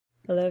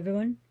Hello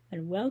everyone,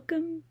 and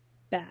welcome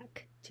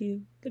back to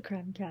the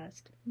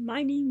CrimeCast.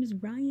 My name is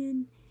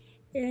Ryan,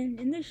 and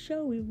in this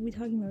show we will be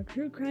talking about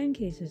true crime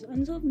cases,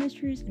 unsolved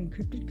mysteries, and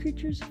cryptid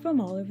creatures from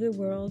all over the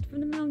world,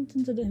 from the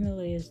mountains of the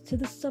Himalayas to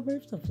the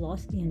suburbs of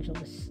Los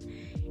Angeles.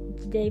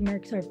 Today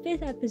marks our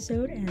 5th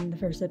episode and the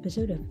first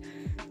episode of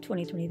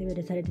 2023. I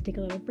decided to take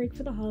a little break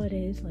for the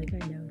holidays, like I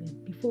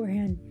noted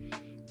beforehand,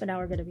 but now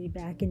we're going to be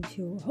back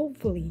into,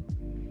 hopefully,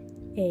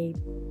 a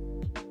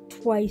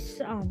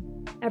twice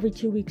every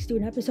 2 weeks do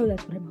an episode.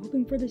 That's what I'm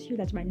hoping for this year.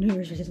 That's my New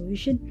Year's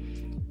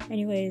resolution.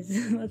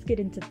 Anyways, let's get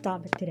into the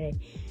topic today,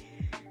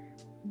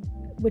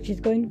 which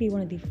is going to be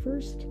one of the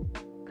first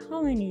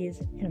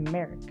colonies in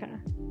America.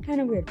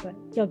 Kind of weird, but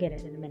you'll get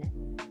it in a minute.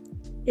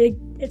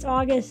 It's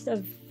August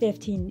of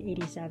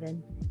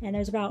 1587, and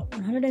there's about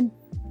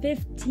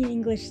 115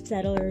 English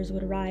settlers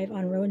would arrive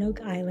on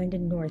Roanoke Island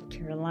in North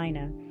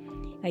Carolina.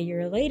 A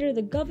year later,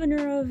 the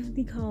governor of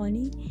the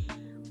colony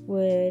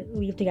would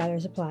leave to gather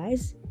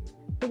supplies,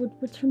 but would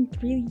return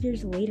 3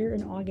 years later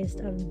in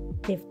August of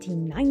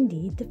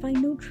 1590 to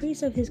find no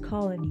trace of his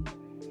colony.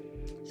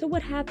 So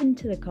what happened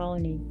to the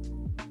colony?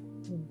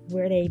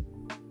 Were they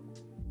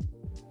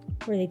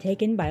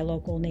taken by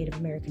local Native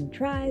American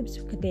tribes?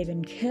 Could they have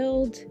been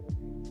killed?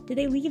 Did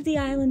they leave the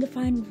island to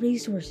find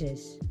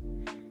resources?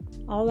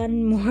 All that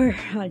and more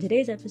on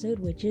today's episode,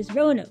 which is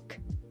Roanoke,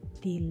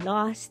 the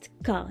lost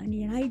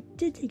colony. And I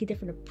did take a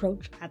different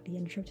approach at the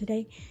intro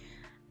today.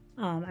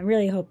 I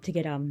really hope to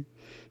get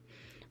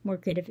more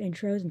creative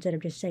intros instead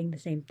of just saying the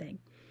same thing.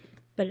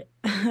 But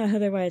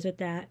otherwise with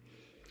that,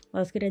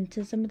 let's get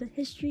into some of the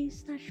history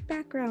 /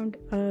 background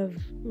of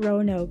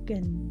Roanoke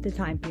and the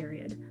time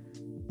period.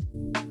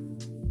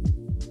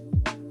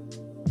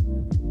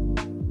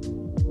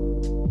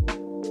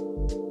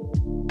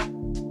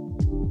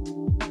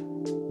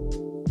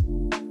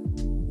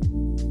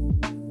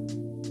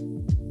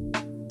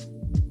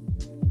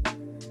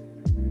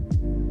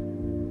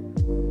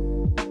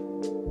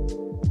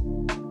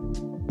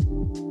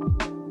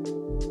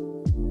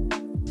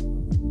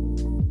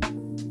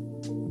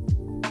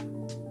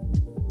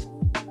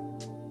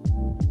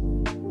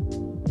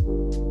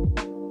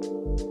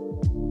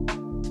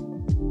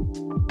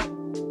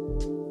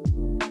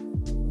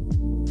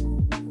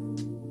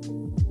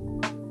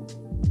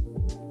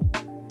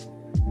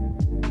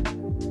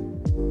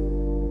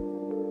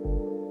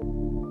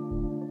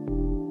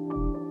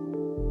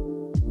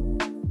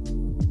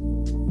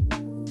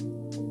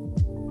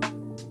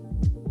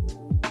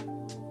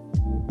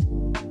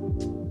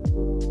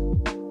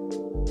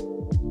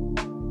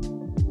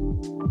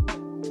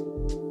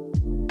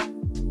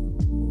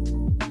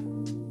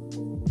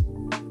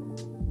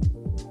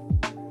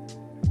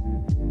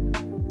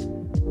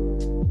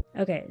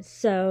 Okay,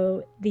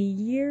 so the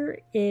year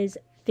is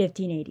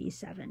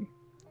 1587,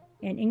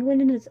 and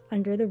England is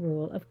under the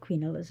rule of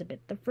Queen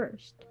Elizabeth I.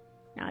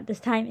 Now, at this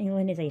time,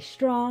 England is a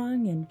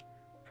strong and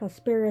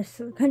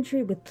prosperous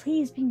country, with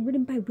plays being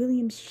written by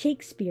William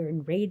Shakespeare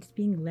and raids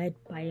being led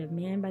by a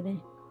man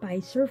by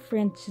Sir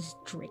Francis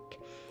Drake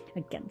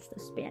against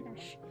the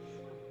Spanish.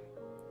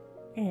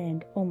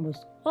 And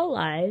almost all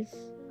eyes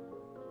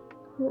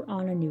were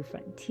on a new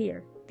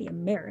frontier, the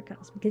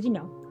Americas, because,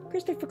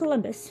 Christopher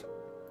Columbus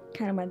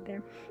kind of went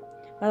there.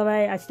 By the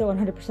way, I still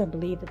 100%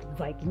 believe that the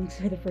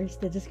Vikings were the first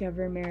to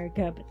discover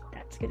America, but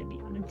that's going to be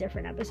on a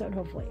different episode,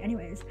 hopefully.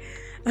 Anyways,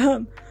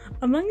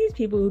 among these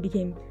people who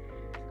became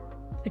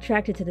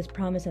attracted to this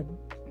promise of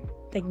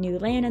new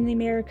land in the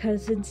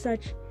Americas and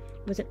such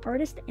was an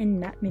artist and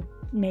map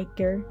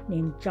maker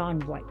named John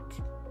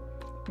White.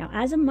 Now,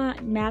 as a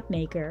map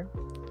maker,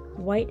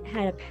 White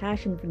had a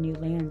passion for new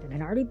land and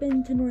had already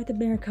been to North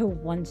America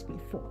once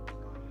before.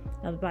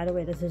 Now, by the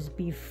way, this is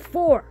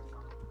before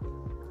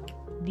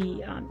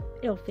the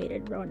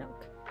ill-fated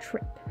Roanoke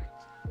trip.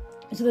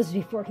 So this is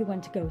before he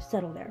went to go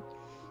settle there.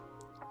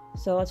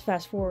 So let's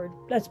fast forward.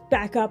 Let's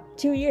back up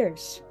 2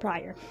 years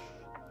prior.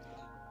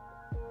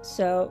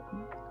 So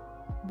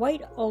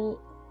White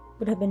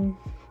had been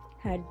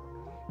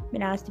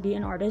asked to be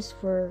an artist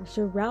for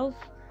Sir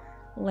Ralph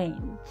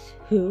Lane,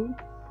 who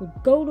would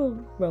go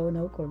to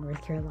Roanoke or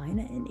North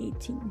Carolina in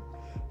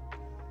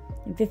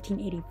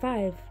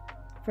 1585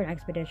 for an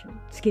expedition.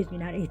 Excuse me,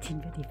 not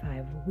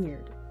 1855.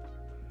 Weird.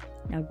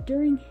 Now,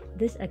 during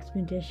this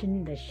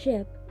expedition, the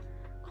ship,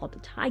 called the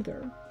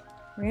Tiger,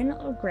 ran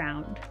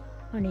aground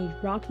on a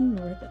rocky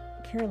North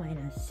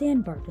Carolina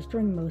sandbar,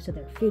 destroying most of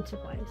their food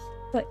supplies.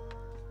 But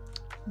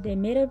they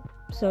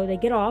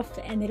get off,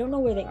 and they don't know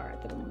where they are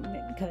at the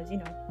moment, because,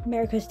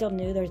 America's still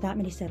new, there's not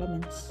many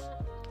settlements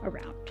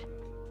around.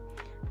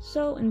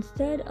 So,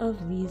 instead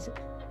of these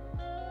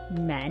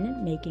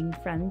men making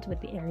friends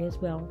with the area's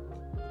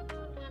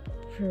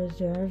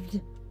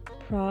well-preserved,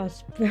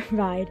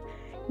 prospered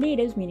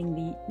natives, meaning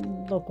the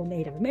local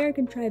Native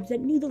American tribes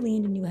that knew the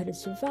land and knew how to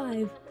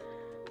survive,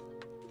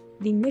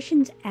 the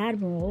mission's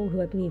admiral, who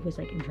I believe was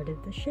in charge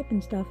of the ship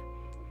and stuff,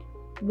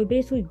 would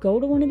basically go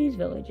to one of these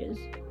villages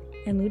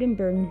and loot and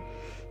burn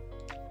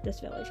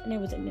this village. And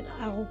it was in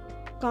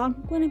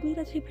Algonquin, I believe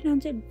that's how you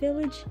pronounce it,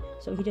 village.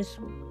 So he just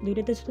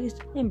looted this place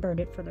and burned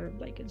it for their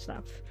and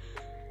stuff.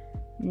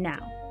 Now,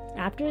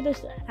 after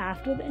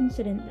the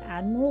incident, the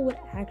admiral would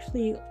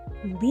actually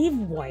leave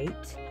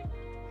White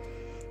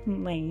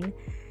Lane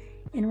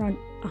and around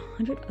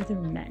 100 other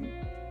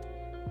men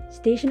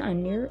stationed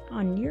on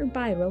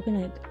nearby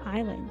Roanoke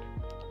Island,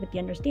 with the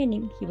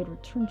understanding he would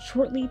return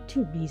shortly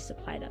to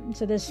resupply them.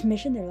 So this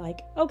mission, they're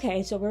like,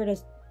 okay, so we're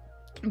just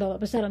build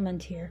up a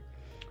settlement here.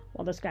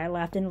 Well, this guy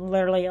left and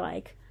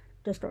literally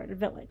destroyed a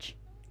village.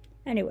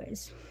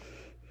 Anyways,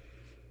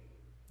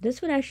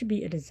 this would actually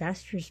be a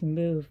disastrous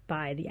move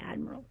by the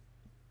admiral.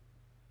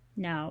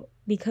 Now,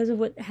 because of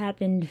what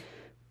happened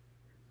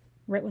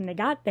right when they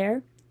got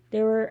there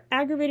were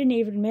aggravated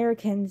Native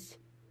Americans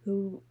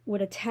who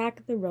would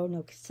attack the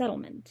Roanoke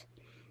settlement.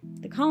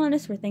 The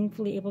colonists were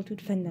thankfully able to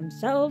defend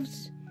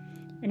themselves,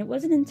 and it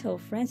wasn't until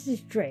Francis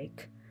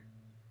Drake,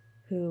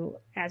 who,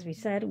 as we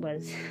said,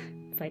 was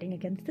fighting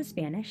against the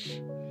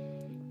Spanish,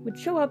 would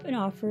show up and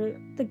offer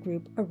the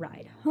group a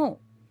ride home.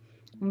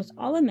 Almost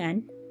all the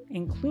men,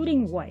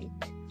 including White,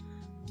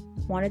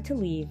 wanted to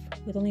leave,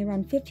 with only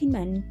around 15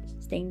 men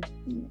staying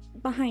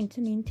behind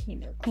to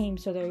maintain their claim,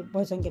 so there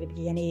wasn't going to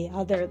be any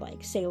other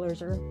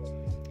sailors or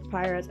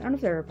pirates, I don't know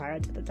if there were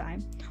pirates at the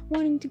time,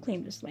 wanting to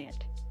claim this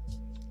land.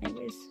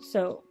 Anyways,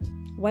 so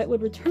White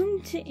would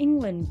return to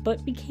England,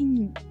 but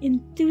became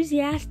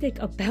enthusiastic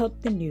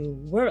about the new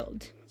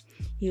world.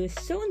 He was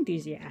so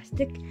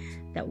enthusiastic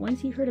that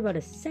once he heard about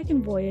a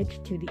second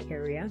voyage to the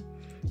area,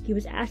 he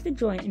was asked to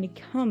join and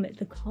become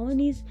the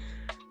colony's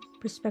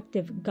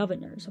prospective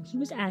governor. So he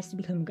was asked to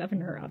become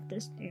governor of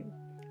this new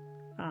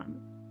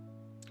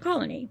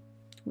colony,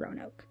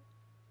 Roanoke.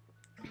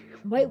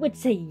 White would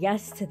say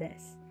yes to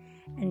this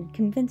and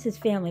convince his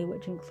family,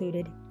 which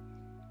included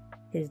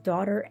his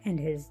daughter and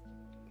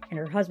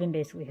her husband,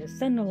 basically his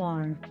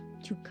son-in-law,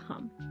 to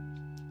come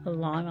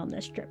along on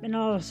this trip, and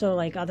also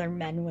other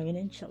men, women,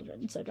 and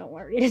children. So don't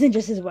worry, it isn't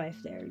just his wife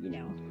there,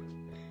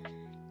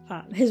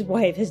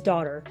 his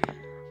daughter.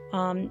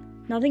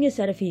 Nothing is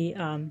said if he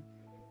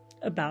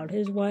about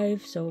his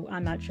wife, so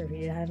I'm not sure if he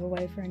did have a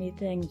wife or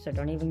anything, so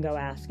don't even go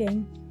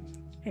asking.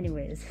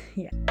 Anyways,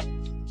 yeah.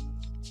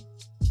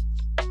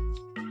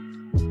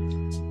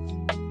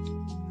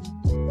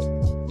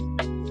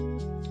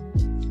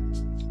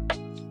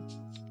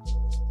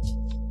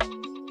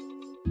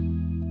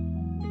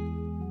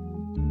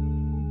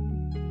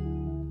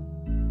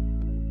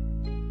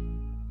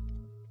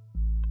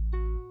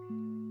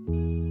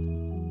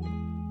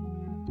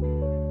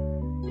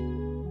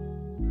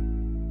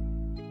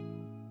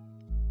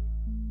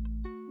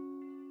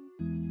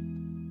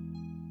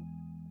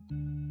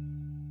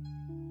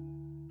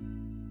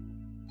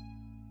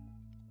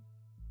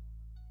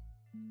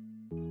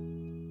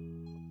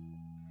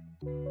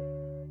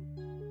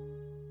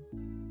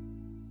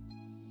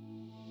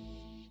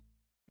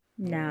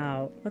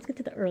 Now, let's get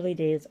to the early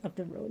days of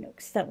the Roanoke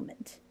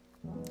settlement.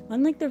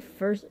 Unlike their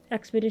first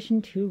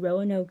expedition to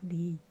Roanoke,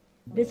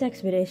 this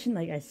expedition,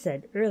 like I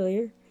said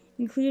earlier,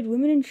 included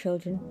women and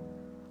children,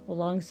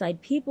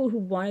 alongside people who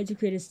wanted to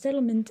create a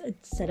settlement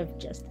instead of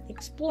just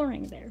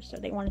exploring there. So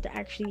they wanted to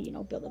actually,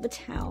 build up a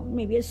town,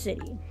 maybe a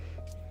city.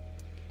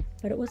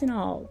 But it wasn't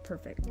all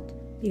perfect,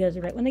 because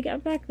right when they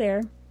got back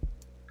there,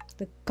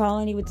 the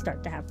colony would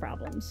start to have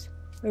problems.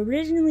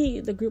 Originally,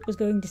 the group was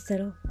going to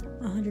settle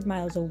 100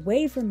 miles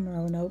away from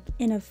Roanoke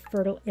in a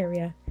fertile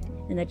area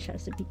in the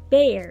Chesapeake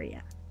Bay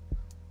area.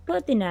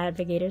 But the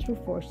navigators were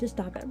forced to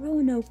stop at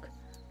Roanoke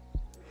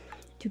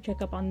to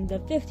check up on the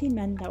 15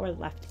 men that were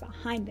left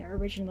behind there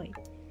originally.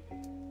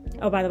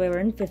 Oh, by the way, we're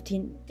in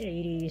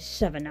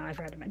 1587 now, I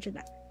forgot to mention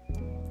that.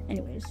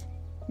 Anyways,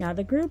 now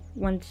the group,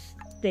 once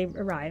they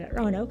arrived at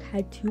Roanoke,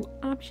 had two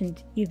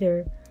options: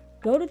 either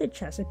go to the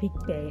Chesapeake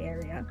Bay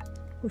area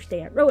or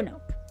stay at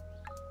Roanoke.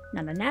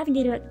 Now, the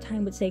navigator at the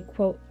time would say,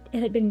 quote,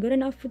 "It had been good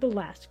enough for the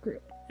last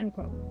group," end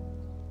quote.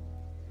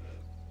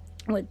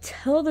 Would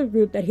tell the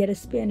group that he had a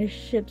Spanish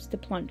ships to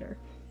plunder.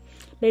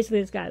 Basically,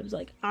 this guy was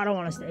like, "I don't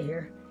want to stay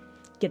here.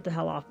 Get the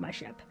hell off my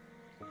ship."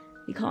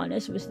 The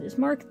colonists would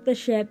dismark the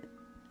ship,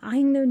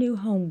 eyeing their new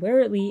home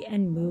warily,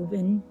 and move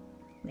and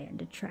land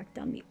to track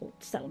down the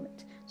old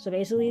settlement. So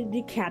basically,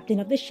 the captain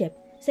of the ship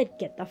said,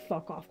 "Get the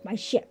fuck off my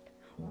ship.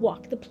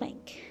 Walk the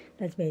plank."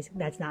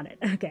 That's not it.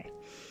 Okay.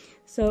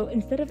 So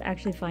instead of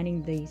actually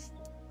finding these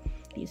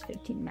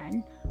 15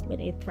 men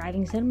with a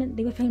thriving settlement,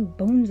 they would find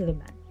bones of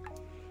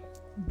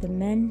the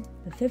men.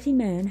 The 15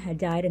 men had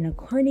died in a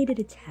coordinated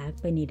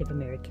attack by Native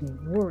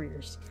American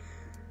warriors,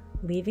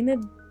 leaving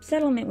the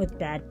settlement with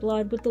bad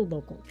blood with the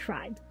local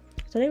tribe.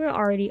 So they were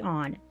already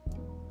on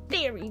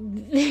very,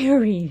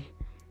 very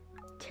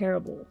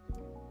terrible,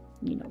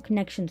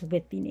 connections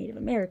with the Native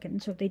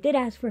Americans. So if they did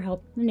ask for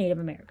help, the Native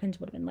Americans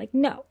would have been like,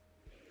 no.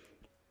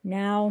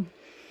 Now,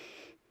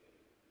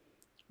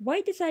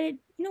 White decided,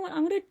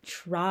 I'm going to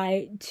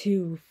try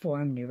to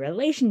form new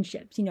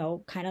relationships,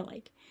 kind of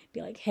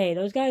be like, hey,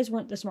 those guys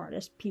weren't the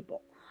smartest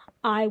people.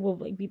 I will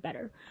be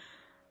better.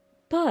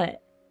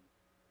 But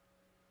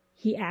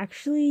he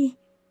actually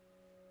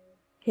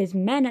His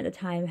men at the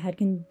time had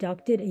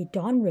conducted a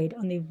dawn raid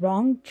on the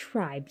wrong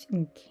tribe's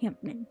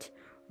encampment,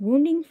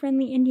 wounding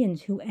friendly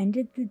Indians who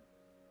ended the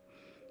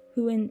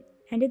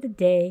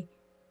day,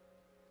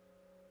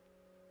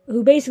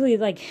 who basically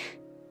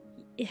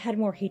had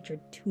more hatred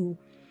to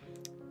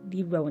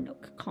the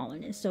Roanoke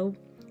colonists. So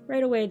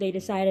right away they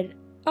decided,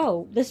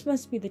 oh, this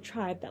must be the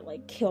tribe that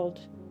killed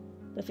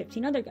the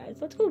 15 other guys.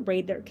 Let's go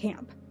raid their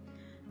camp.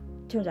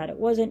 Turns out it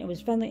wasn't. It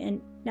was friendly.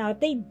 And now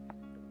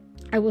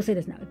I will say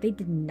this now, if they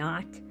did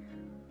not,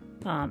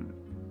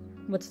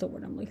 what's the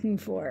word I'm looking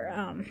for?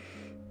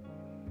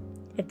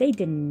 If they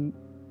did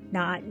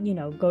not,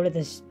 go to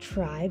this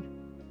tribe,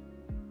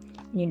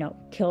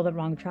 kill the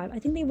wrong tribe, I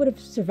think they would have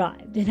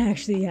survived and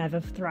actually have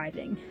a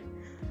thriving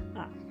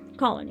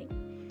colony.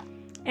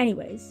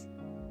 Anyways,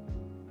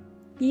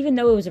 even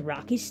though it was a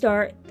rocky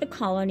start, the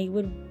colony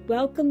would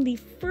welcome the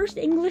first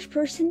English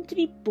person to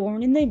be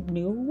born in the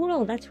New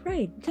World. That's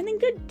right. Something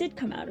good did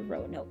come out of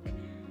Roanoke.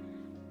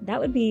 That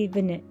would be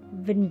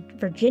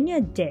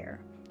Virginia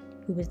Dare,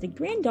 who was the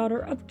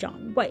granddaughter of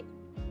John White,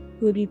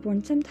 who would be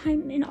born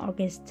sometime in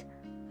August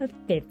of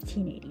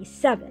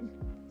 1587.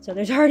 So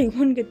there's already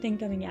one good thing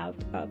coming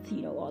out of,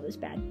 all this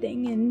bad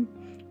thing, and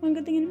one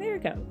good thing in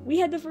America. We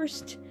had the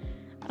first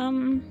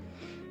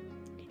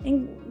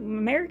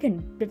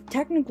American, but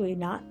technically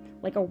not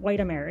like a white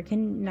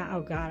American. Not,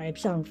 oh god, I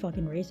sound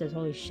fucking racist.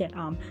 Holy shit.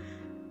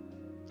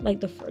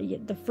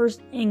 The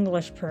first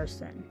English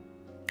person.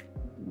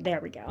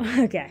 There we go.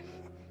 Okay.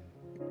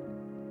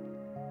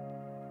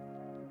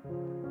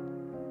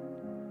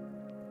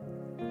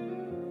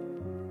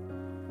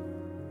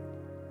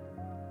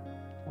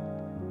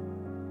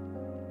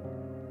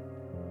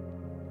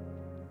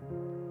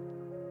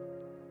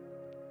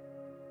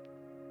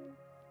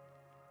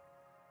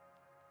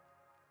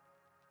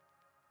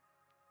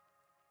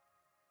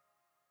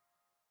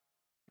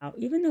 Now,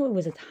 even though it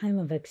was a time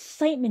of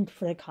excitement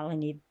for the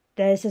colony,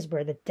 this is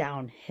where the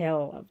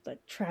downhill of the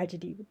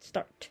tragedy would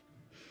start.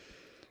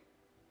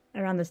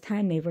 Around this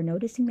time, they were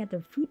noticing that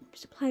their food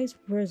supplies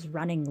was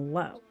running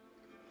low.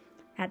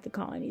 At the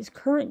colony's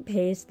current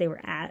pace they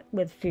were at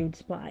with food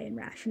supply and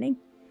rationing,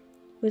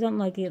 it was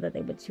unlikely that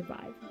they would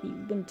survive the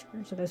winter.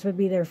 So this would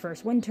be their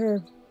first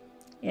winter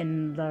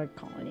in the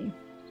colony.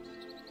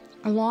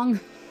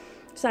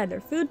 Alongside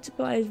their food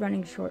supplies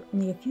running short,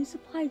 only a few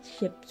supply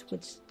ships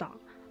would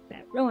stop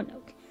at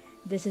Roanoke.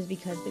 This is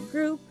because the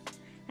group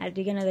at the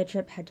beginning of the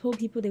trip had told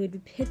people they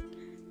would pick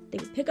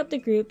up the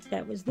group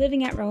that was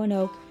living at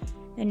Roanoke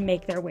and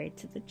make their way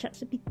to the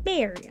Chesapeake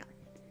Bay area.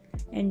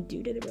 And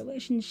due to the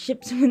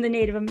relationships with the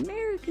Native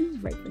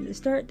Americans right from the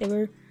start, they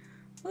were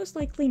most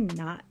likely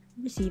not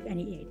receive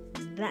any aid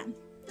from them.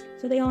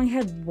 So they only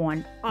had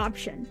one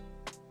option,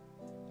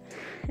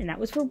 and that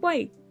was for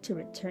White to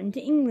return to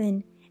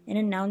England and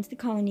announce the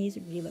colony's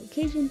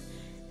relocation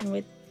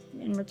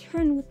and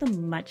return with the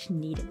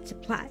much-needed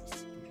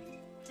supplies.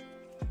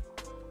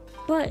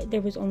 But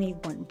there was only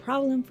one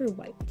problem for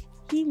White.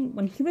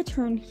 When he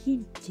returned,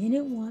 he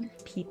didn't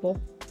want people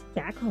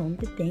back home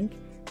to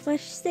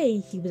think/say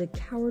he was a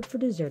coward for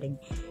deserting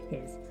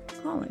his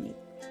colony.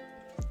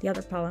 The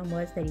other problem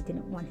was that he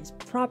didn't want his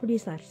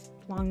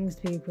property/belongings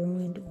to be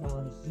ruined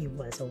while he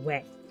was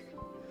away.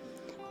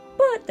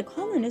 But the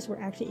colonists were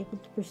actually able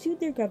to pursue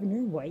their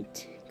Governor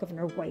White,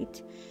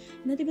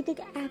 and that they would look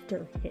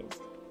after his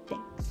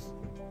things.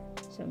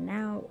 So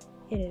now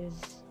it is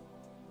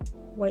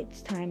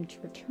White's time to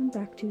return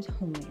back to his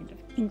homeland of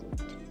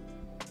England.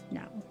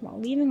 Now, while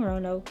leaving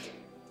Roanoke,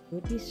 it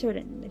would be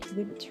certain that he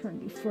would return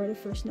before the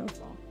first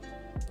snowfall.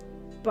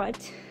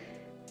 But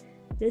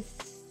this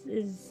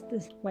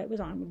White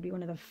was on would be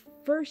one of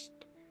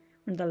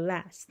the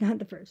last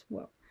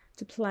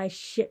supply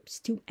ships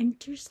to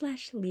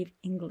enter/leave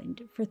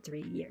England for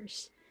 3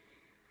 years.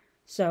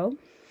 So,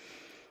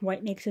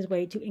 White makes his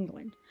way to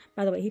England.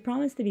 By the way, he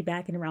promised to be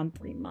back in around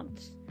 3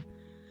 months.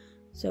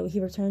 So he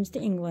returns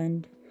to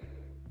England,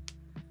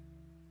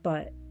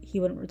 but he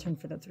wouldn't return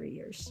for the 3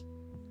 years.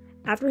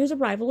 After his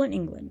arrival in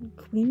England,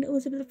 Queen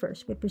Elizabeth I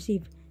would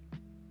receive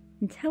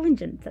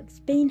intelligence that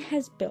Spain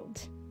has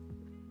built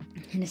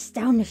an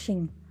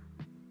astonishing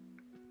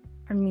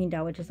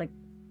armada, which is like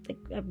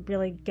a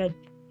really good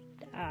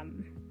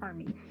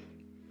army.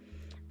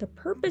 The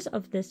purpose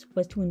of this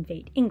was to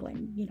invade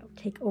England,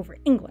 take over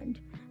England.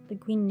 The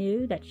Queen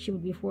knew that she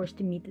would be forced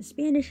to meet the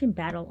Spanish in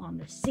battle on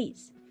the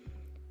seas.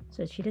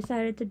 So she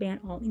decided to ban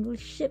all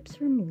English ships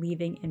from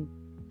leaving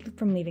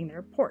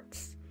their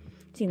ports,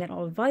 seeing that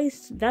all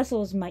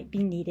vessels might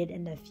be needed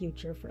in the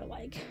future for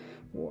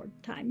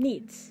wartime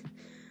needs.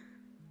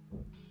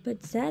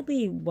 But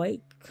sadly,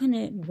 White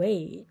couldn't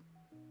wait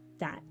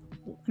that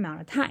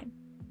amount of time.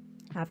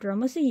 After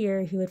almost a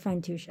year, he would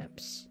find 2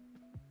 ships.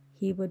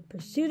 He would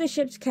pursue the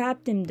ship's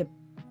captains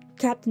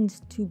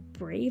to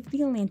brave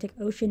the Atlantic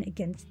Ocean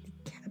against the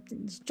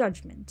captain's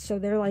judgment. So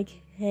they're like,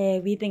 hey,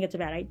 we think it's a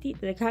bad idea.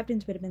 The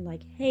captains would have been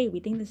like, hey, we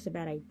think this is a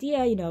bad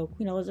idea.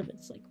 Queen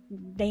Elizabeth's like,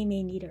 they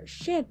may need our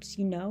ships,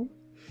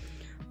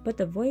 But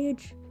the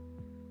voyage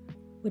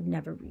would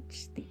never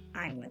reach the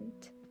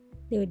island.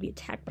 they would be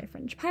attacked by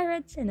French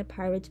pirates, and the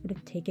pirates would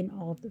have taken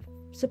all of the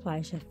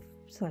supplies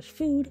slash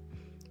food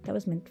that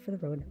was meant for the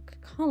Roanoke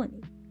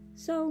colony.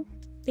 So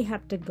they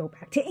have to go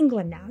back to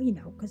England now,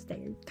 because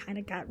they kind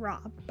of got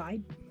robbed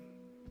by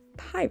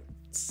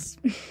pirates.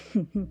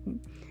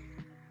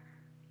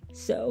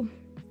 So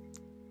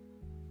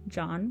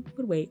John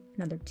would wait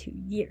another 2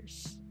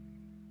 years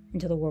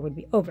until the war would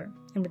be over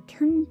and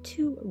return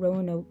to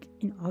Roanoke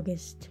in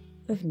August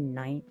of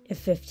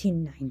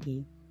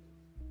 1590.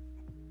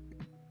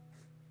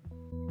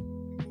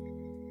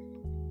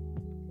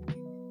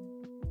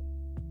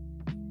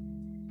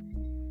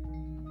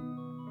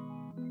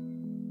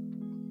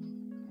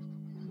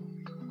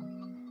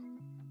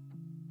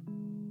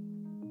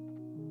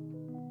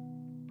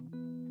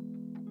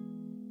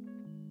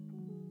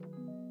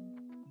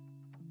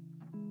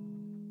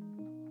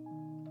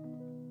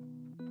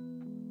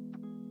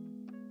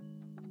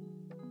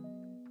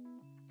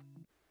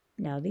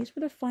 Now, these were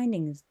the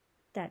findings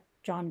that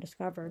John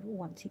discovered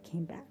once he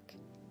came back.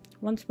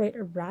 Once Wright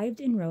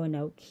arrived in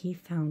Roanoke, he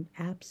found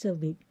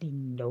absolutely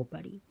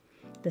nobody.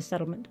 The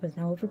settlement was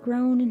now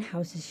overgrown and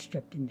houses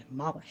stripped and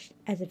demolished,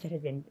 as if it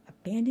had been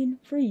abandoned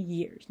for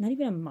years, not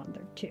even a month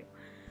or 2.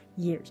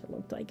 Years, it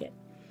looked like it.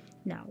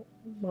 Now,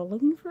 while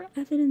looking for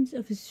evidence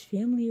of his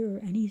family or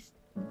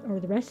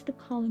the rest of the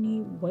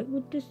colony, White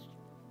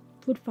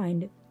would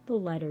find the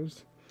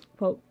letters,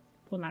 quote,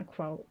 well, not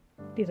quote,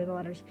 these are the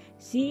letters,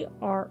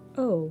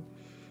 C-R-O,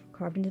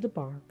 carved into the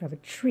bark of a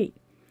tree,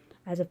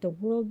 as if the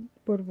word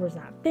was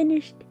not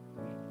finished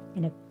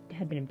and it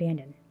had been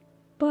abandoned.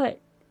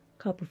 But a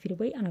couple feet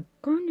away on a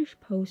garnish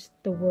post,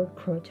 the word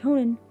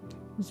croatoan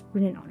was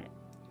written on it.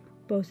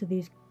 Both of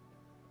these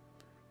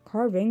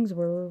carvings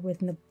were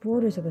within the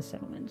borders of the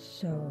settlement,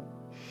 so,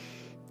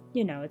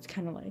 it's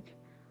kind of like,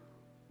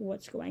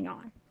 what's going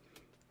on?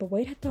 But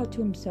White had thought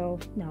to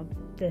himself, now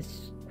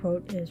this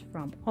quote is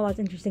from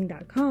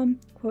allthat'sinteresting.com,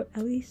 quote,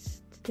 at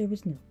least there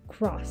was no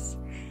cross,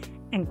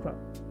 end quote.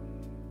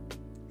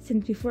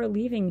 Since before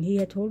leaving, he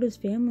had told his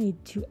family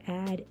to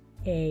add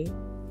a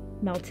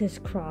Maltese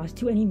cross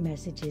to any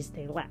messages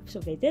they left. So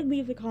if they did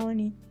leave the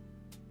colony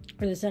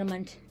or the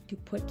settlement, to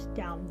put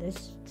down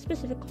this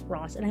specific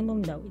cross, and I will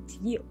know it's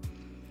you.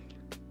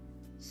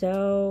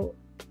 So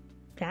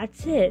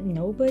that's it.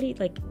 Nobody,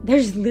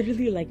 there's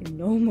literally,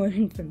 no more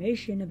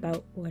information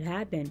about what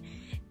happened.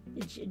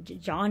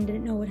 John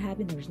didn't know what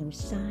happened. There was no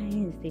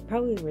signs. They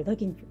probably were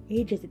looking for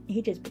ages and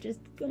ages, but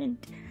just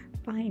couldn't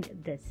find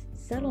this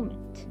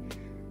settlement.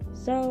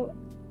 So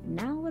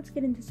now let's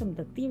get into some of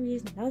the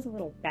theories. That was a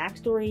little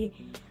backstory.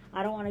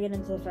 I don't want to get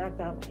into the fact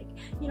that,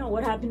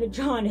 what happened to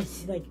John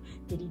is,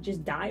 did he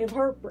just die of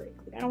heartbreak?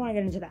 I don't want to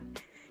get into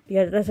that,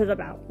 because this is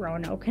about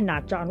Roanoke and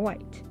not John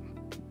White.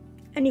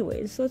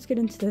 Anyways, so let's get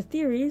into the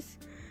theories.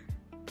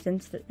 Some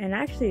of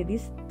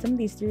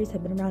these theories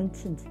have been around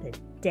since the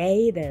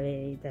day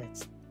the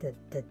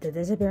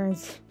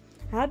disappearance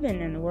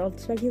happened and the world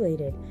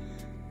speculated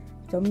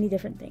so many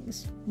different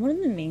things. One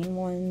of the main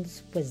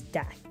ones was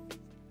death.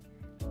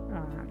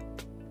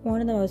 One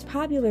of the most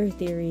popular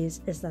theories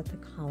is that the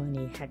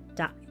colony had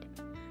died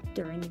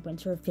during the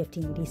winter of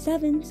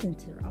 1587,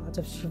 since their odds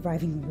of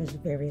surviving was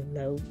very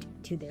low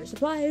to their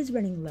supplies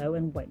running low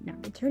and White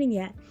not returning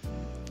yet,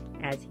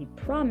 as he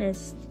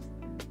promised.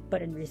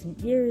 But in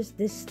recent years,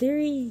 this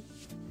theory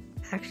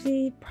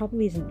actually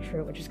probably isn't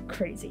true, which is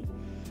crazy.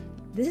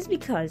 This is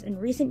because in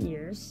recent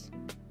years,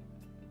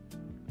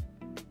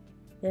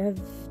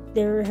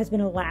 there has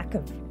been a lack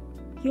of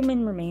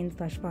human remains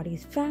 /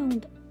 bodies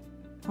found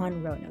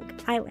on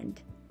Roanoke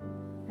Island,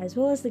 as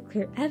well as the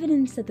clear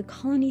evidence that the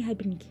colony had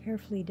been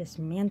carefully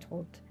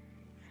dismantled.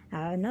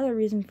 Another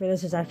reason for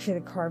this is actually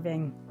the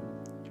carving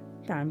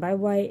found by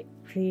White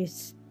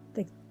priests,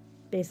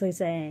 basically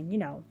saying,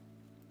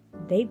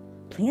 they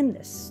planned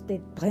this. They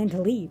planned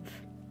to leave.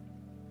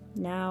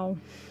 Now,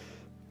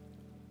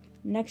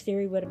 next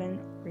theory would have been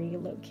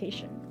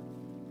relocation.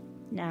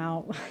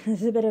 Now,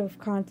 there's a bit of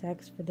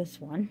context for this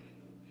one.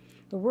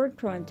 The word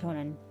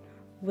Croatoan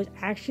was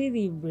actually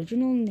the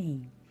original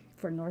name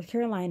for North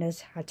Carolina's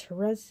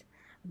Hatteras,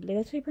 I believe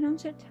that's how you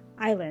pronounce it,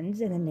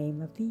 islands, and the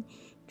name of the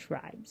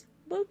tribes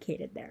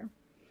located there.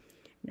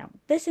 Now,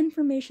 this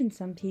information,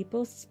 some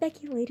people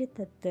speculated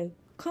that the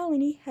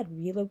colony had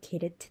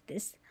relocated to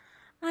this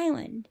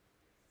island.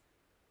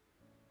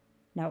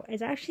 Now,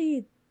 it's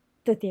actually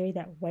the theory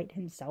that White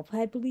himself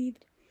had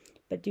believed,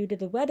 but due to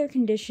the weather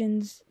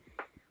conditions,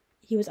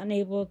 he was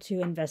unable to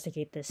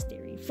investigate this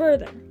theory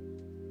further.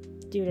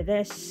 Due to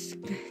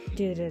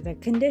the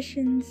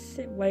conditions,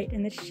 White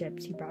and the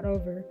ships he brought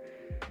over,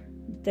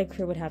 the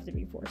crew would have to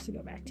be forced to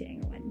go back to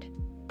England.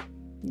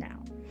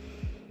 Now,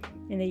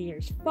 in the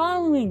years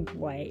following,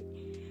 White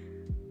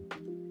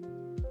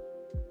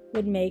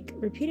would make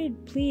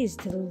repeated pleas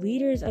to the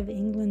leaders of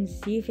England's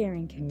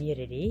seafaring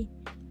community.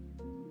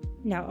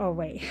 Now,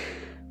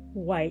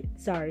 White,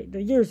 sorry,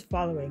 the years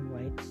following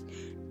White.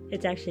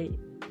 It's actually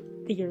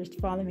the years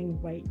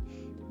following White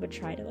would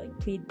try to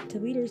plead to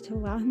leaders to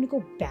allow him to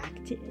go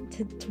back to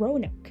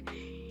Roanoke.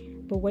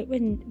 But White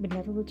would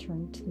never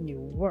return to the New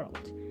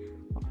World.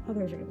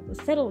 others are able to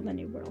settle in the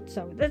New World.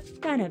 So this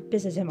kind of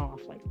pisses him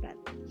off, like that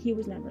he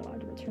was never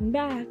allowed to return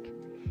back,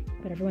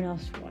 but everyone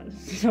else was.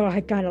 So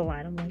I kind of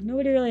lied. I'm like,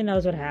 nobody really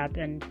knows what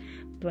happened,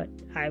 but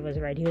I was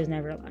right. He was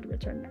never allowed to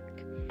return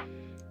back.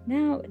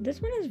 Now,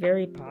 this one is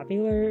very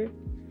popular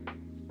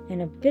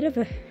and a bit of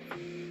a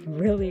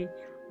really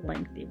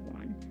lengthy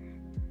one.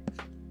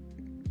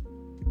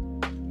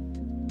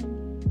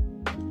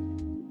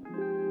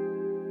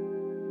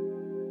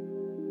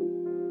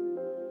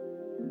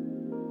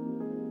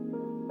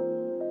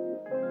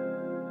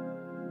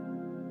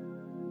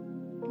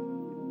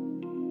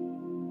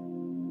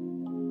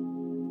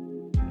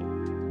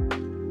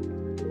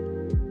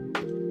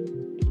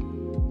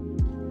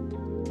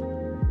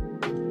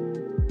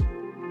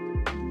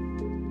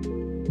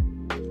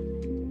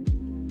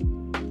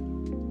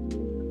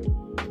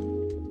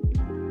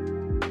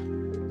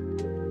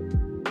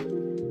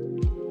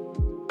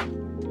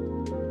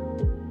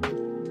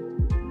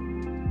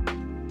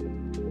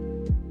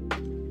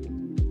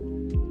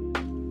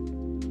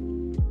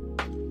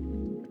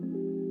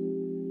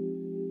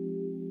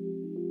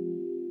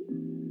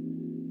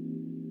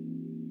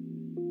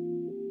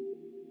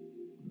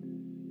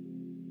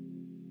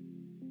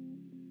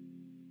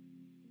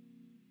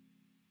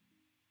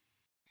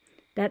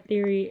 That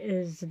theory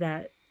is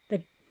that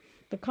the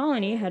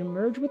colony had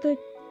merged with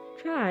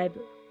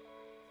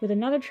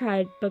another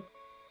tribe, but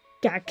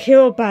got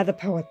killed by the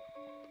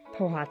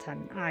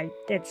Powhatan.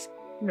 It's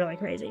really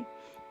crazy.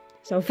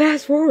 So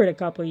fast forward a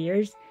couple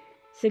years,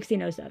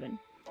 1607.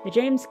 The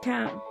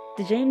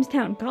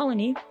Jamestown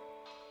colony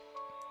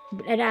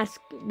would ask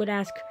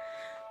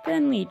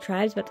friendly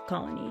tribes about the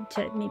colony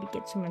to maybe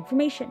get some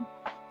information.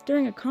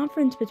 During a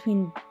conference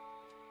between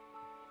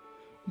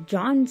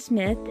John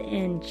Smith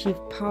and Chief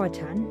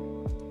Powhatan,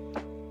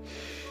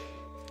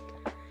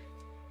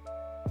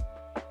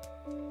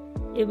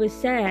 it was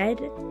said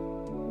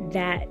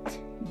that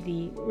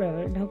the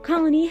Roanoke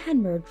colony had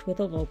merged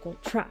with a local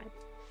tribe.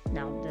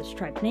 Now, this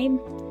tribe's name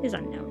is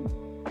unknown,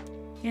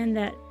 and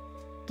that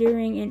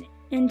during an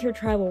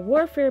intertribal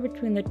warfare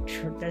between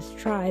this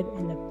tribe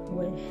and the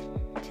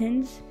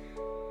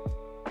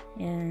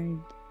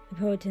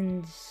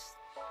Powhatans,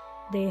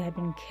 they had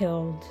been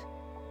killed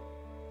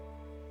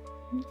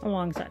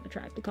alongside the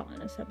tribe. The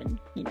colonists have been,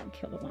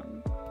 killed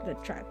along the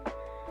tribe.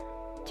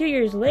 2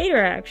 years later,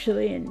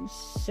 actually, in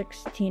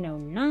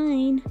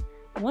 1609,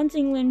 once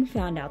England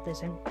found out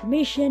this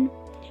information,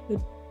 it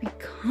would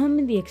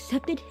become the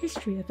accepted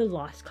history of the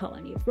lost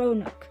colony of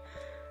Roanoke.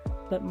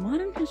 But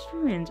modern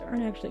historians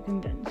aren't actually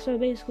convinced. So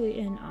basically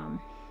in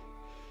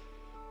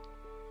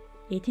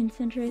 18th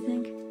century, I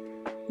think,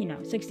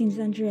 16th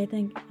century, I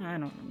think, I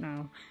don't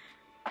know.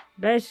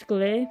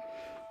 Basically,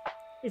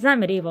 it's not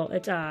medieval,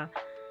 it's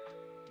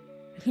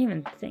I can't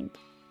even think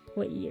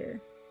what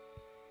year.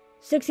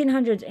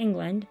 1600s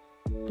England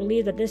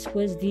believed that this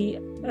was the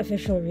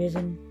official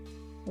reason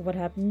of what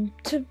happened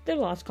to the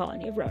lost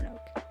colony of Roanoke.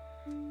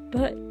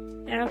 But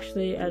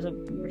actually, as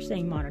we're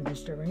saying, modern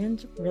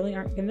historians really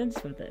aren't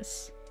convinced of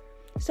this.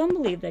 Some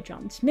believe that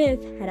John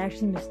Smith had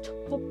actually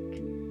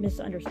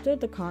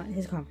misunderstood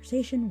his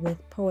conversation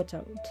with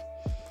Powhatan.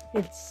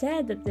 It's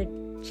said that the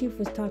chief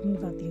was talking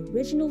about the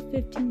original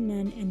 15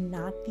 men and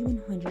not the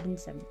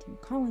 117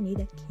 colony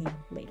that came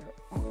later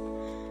on.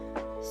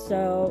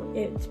 So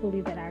it's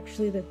believed that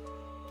actually the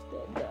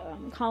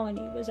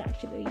colony was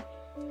actually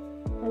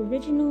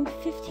original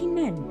 15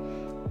 men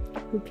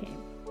who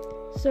came.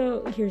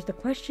 So here's the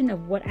question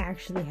of what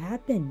actually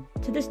happened.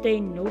 To this day,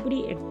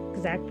 nobody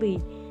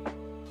exactly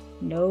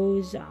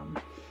knows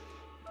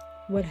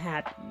what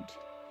happened.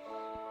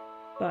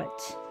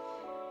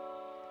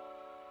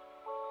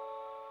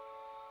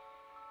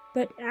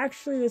 But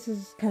actually, this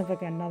is kind of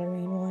like another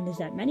main one, is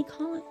that many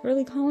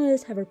early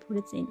colonists have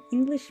reported seeing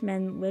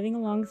Englishmen living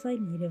alongside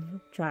native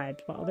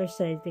tribes, while others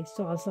say they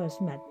also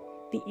met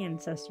the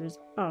ancestors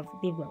of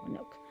the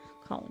Roanoke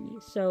colony.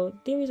 So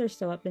theories are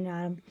still up and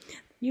down.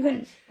 You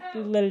can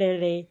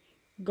literally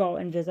go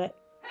and visit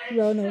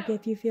Roanoke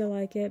if you feel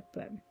like it,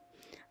 but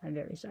I'm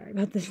very sorry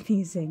about the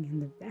sneezing in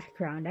the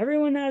background.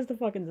 Everyone has the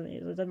fucking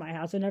sneezes in my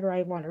house whenever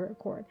I want to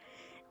record.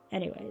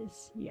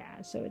 Anyways,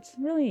 yeah, so it's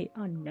really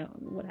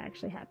unknown what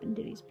actually happened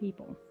to these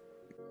people.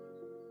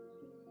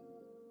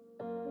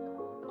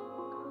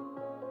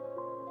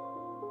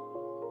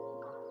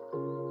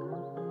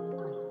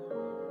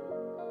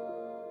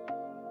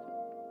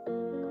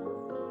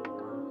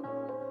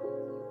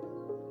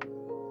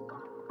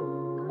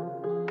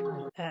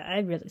 I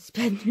really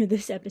sped through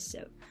this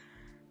episode.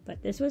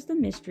 But this was the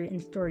mystery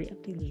and story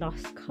of the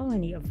lost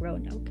colony of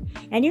Roanoke.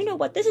 And you know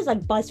what? This is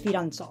like BuzzFeed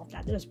Unsolved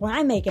at this point.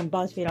 I'm making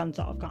BuzzFeed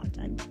Unsolved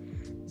content.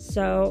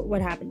 So,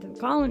 what happened to the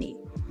colony?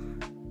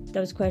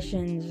 These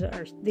questions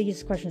are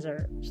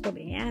still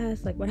being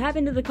asked. Like, what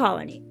happened to the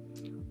colony?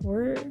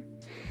 Were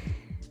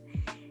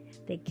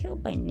they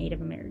killed by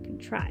Native American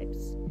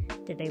tribes?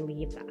 Did they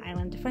leave the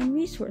island to find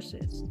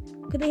resources?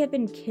 Could they have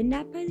been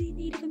kidnapped by the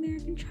Native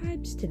American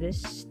tribes? To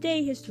this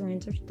day,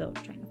 historians are still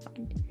trying to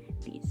find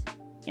these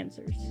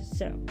answers.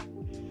 So,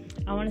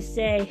 I want to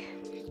say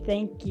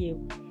thank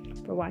you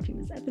for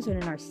watching this episode.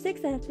 In our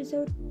 6th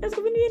episode, there's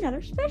going to be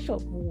another special.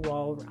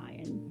 Whoa,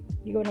 Ryan.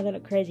 You're going a little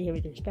crazy here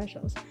with your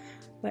specials.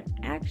 But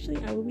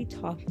actually, I will be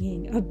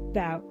talking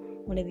about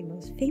one of the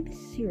most famous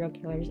serial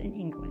killers in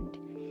England,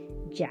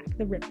 Jack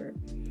the Ripper.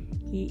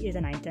 He is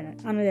an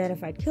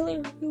unidentified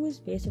killer who was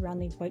based around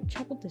the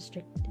Whitechapel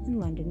district in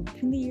London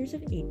between the years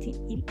of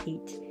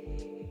 1888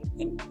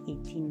 and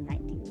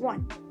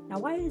 1891. Now,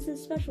 why is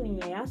this special, you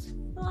may ask?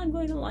 Well, I'm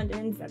going to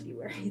London in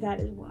February. That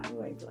is why. I'm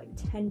going for like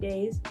 10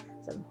 days.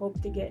 So I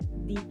hope to get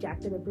the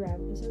Jack the Ripper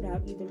episode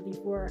out either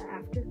before or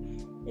after.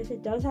 If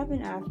it does happen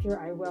after,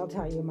 I will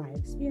tell you my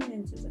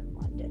experiences in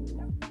London. You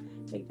know,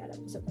 make that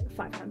episode like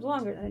 5 times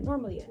longer than it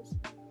normally is.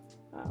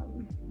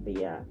 But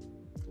yeah,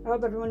 I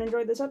hope everyone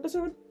enjoyed this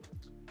episode.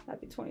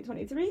 Happy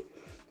 2023. And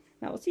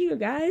I will see you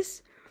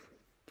guys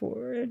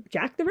for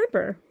Jack the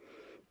Ripper.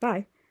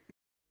 Bye.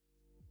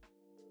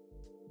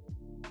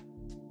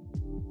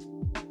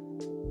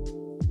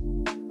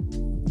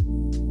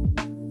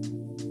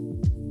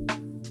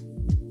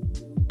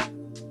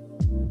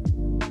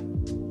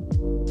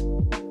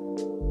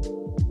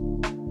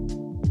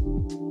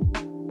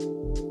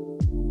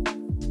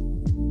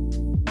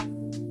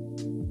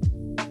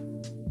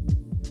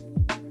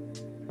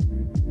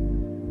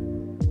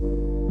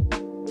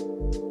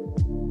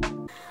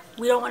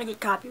 We don't want to get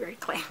copyright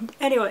claimed.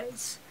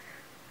 Anyways,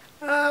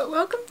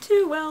 welcome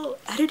to,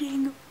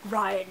 editing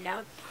Ryan.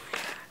 Now,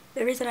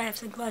 the reason I have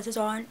sunglasses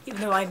on, even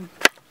though I'm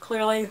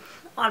clearly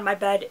on my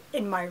bed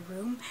in my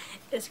room,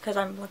 is because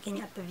I'm looking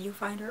at the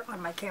viewfinder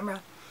on my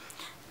camera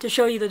to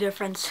show you the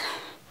difference.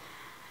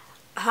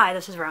 Hi,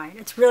 this is Ryan.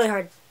 It's really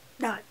hard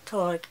not to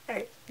look.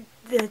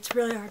 It's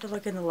really hard to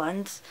look in the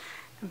lens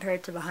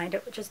compared to behind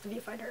it, which is the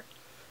viewfinder.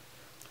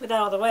 With that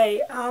out of the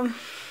way,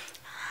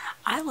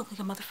 I look like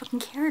a motherfucking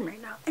Karen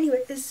right now.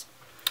 Anyways,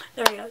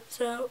 there we go.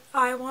 So,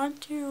 I want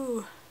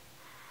to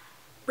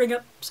bring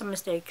up some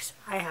mistakes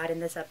I had in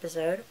this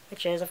episode,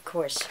 which is, of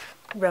course,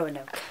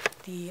 Roanoke,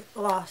 the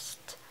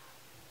lost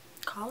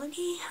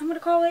colony, I'm gonna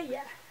call it?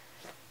 Yeah.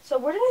 So,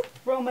 where did I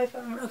throw my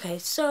phone? Okay,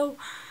 so,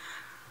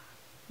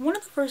 one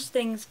of the first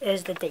things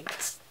is the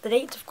dates. The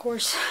dates, of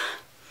course,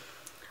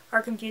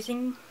 are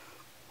confusing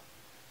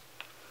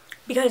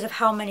because of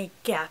how many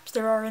gaps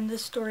there are in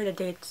this story. The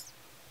dates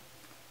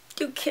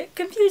do get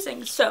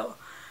confusing, so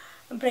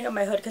I'm putting up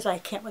my hood because I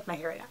can't with my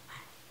hair right now.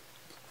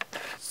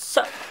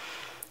 So,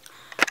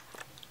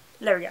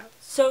 there we go.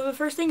 So the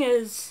first thing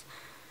is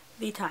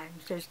the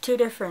times. There's two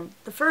different.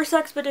 The first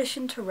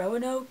expedition to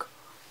Roanoke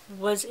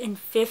was in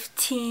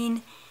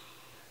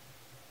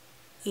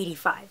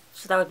 1585.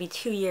 So that would be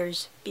 2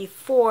 years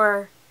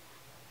before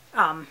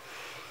John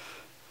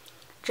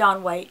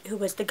White, who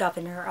was the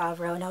governor of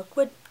Roanoke,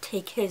 would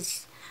take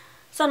his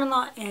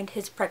son-in-law and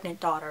his pregnant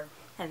daughter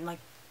and like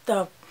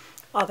the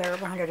other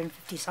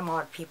 150 some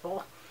odd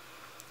people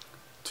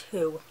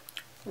to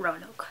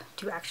Roanoke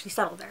to actually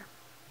settle there.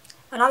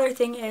 Another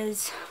thing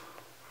is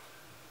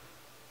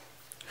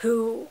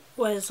who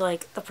was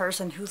like the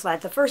person who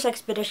led the first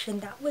expedition.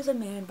 That was a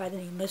man by the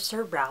name of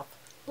Sir Ralph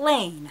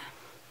Lane.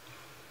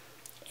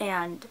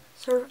 And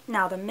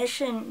now the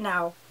mission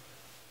and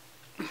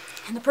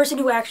the person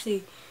who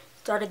actually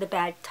started the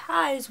bad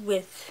ties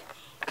with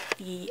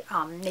the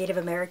Native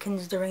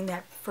Americans during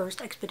that first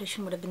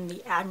expedition would have been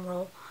the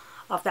admiral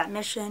of that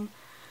mission,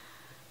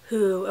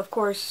 who, of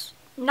course,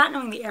 not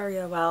knowing the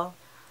area well,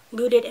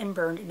 looted and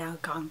burned an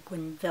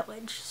Algonquin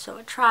village. So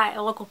a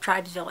local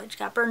tribe's village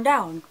got burned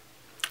down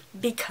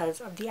because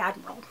of the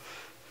admiral.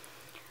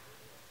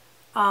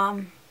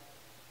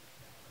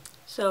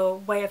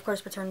 So White, of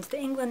course, returns to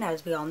England,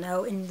 as we all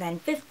know, and then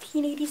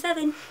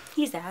 1587,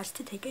 he's asked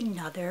to take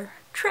another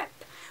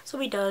trip. So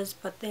he does,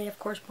 but they, of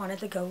course, wanted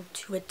to go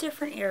to a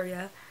different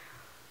area,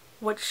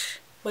 which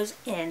was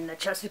in the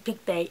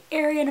Chesapeake Bay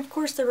area, and of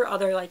course there were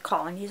other like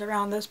colonies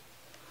around this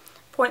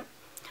point.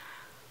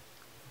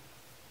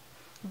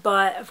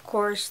 But of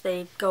course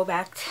they go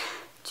back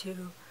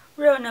to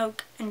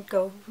Roanoke and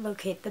go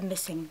locate the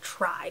missing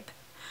tribe,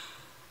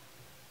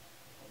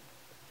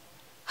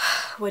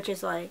 which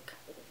is like,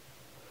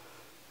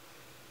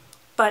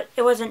 but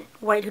it wasn't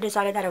White who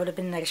decided that. It would have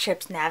been like a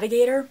ship's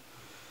navigator.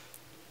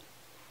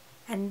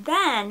 And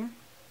then,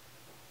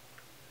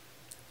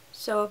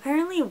 so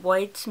apparently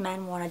White's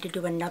men wanted to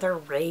do another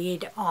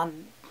raid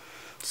on,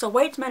 so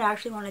White's men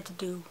actually wanted to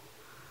do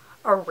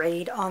a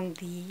raid on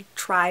the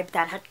tribe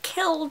that had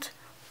killed,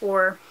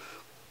 that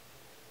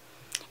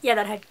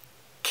had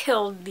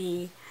killed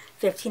the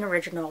 15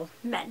 original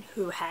men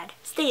who had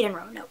stayed in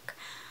Roanoke.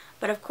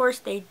 But of course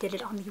they did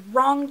it on the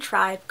wrong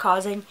tribe,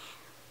 causing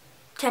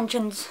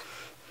tensions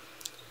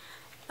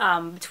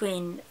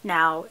between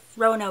now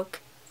Roanoke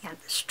and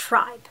this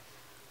tribe.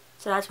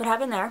 So that's what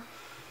happened there.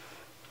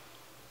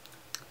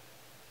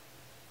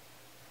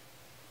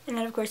 And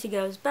then of course he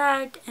goes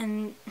back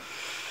and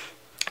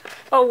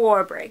a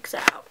war breaks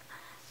out.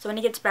 So when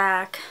he gets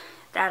back,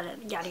 yada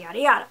yada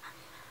yada.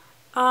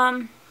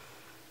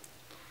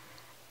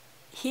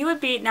 He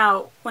would be,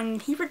 now when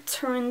he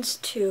returns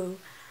to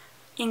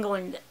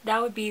England.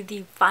 That would be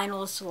the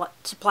final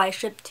supply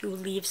ship to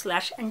leave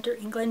 / enter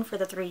England for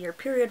the 3-year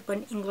period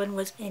when England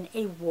was in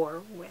a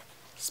war with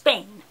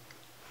Spain.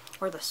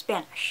 Or the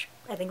Spanish.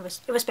 I think it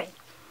was Spain,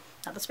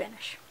 not the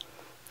Spanish.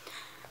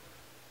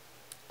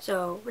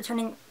 So,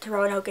 returning to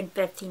Roanoke in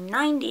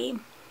 1590,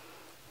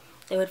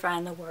 they would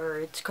find the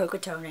words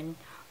Croatoan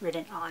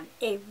written on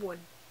a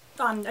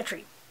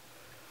tree.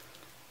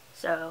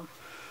 So,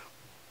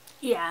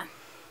 yeah.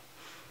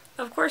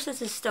 Of course,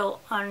 this is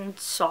still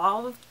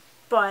unsolved,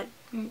 but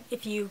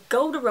if you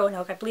go to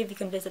Roanoke, I believe you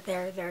can visit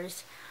there.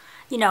 There's,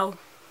 you know,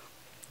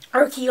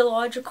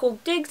 archaeological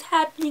digs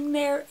happening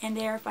there, and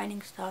they are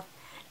finding stuff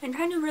and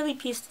trying to really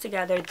piece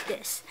together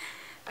this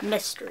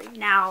mystery.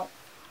 Now,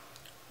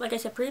 like I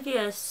said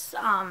previous,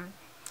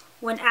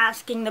 when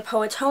asking the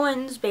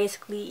Powhatan,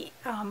 basically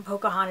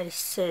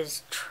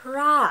Pocahontas'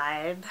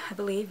 tribe, I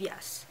believe,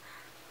 yes.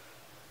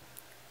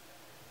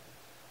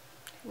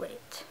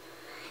 Wait.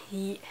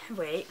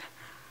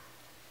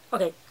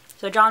 Okay,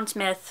 so John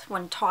Smith,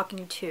 when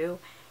talking to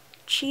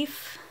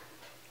Chief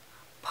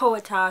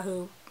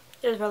Powhatan,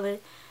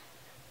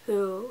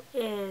 who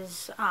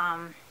is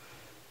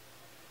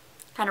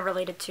kind of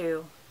related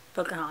to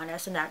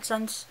Pocahontas in that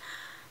sense.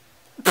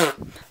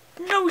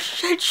 No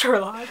shit,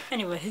 Sherlock.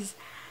 Anyways,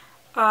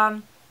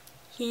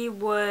 he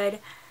would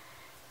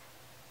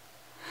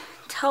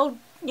tell,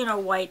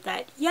 White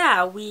that,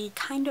 yeah, we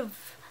kind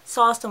of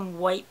saw some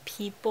white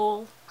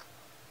people.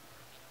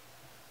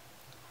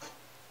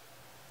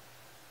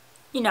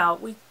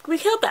 We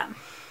killed them.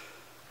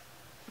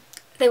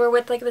 They were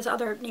with, this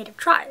other native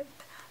tribe.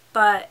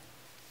 But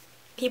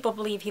people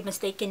believe he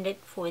mistaken it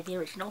for the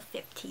original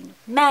 15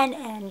 men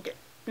and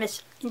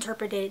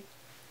misinterpreted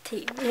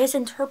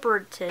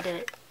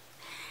it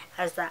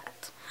as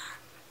that.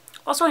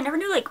 Also, I never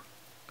knew,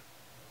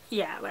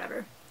 yeah,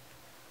 whatever.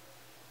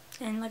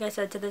 And like I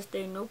said, to this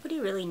day, nobody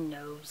really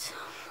knows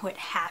what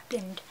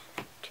happened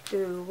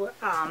to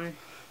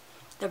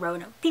the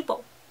Roanoke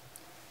people.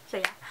 So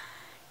yeah,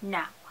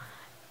 now,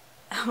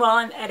 while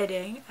I'm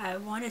editing, I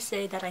want to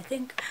say that I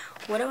think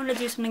what I want to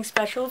do something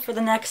special for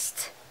the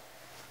next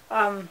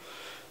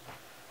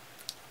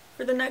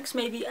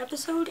maybe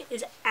episode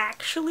is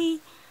actually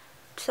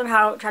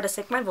somehow try to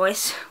sync my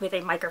voice with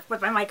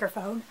my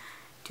microphone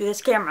to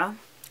this camera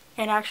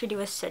and actually do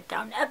a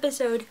sit-down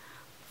episode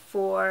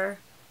for,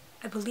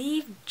 I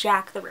believe,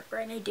 Jack the Ripper.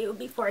 I may do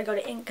before I go to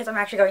England, because I'm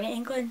actually going to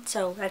England,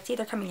 so that's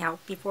either coming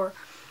out before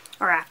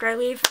or after I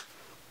leave.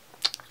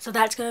 So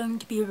that's going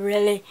to be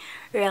really,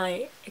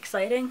 really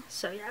exciting.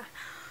 So yeah,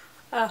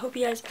 I hope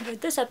you guys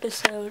enjoyed this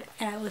episode,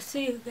 and I will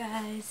see you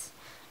guys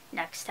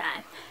next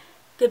time.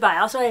 Goodbye.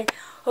 Also, I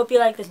hope you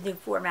like this new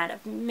format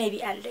of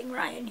maybe editing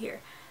Ryan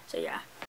here. So yeah.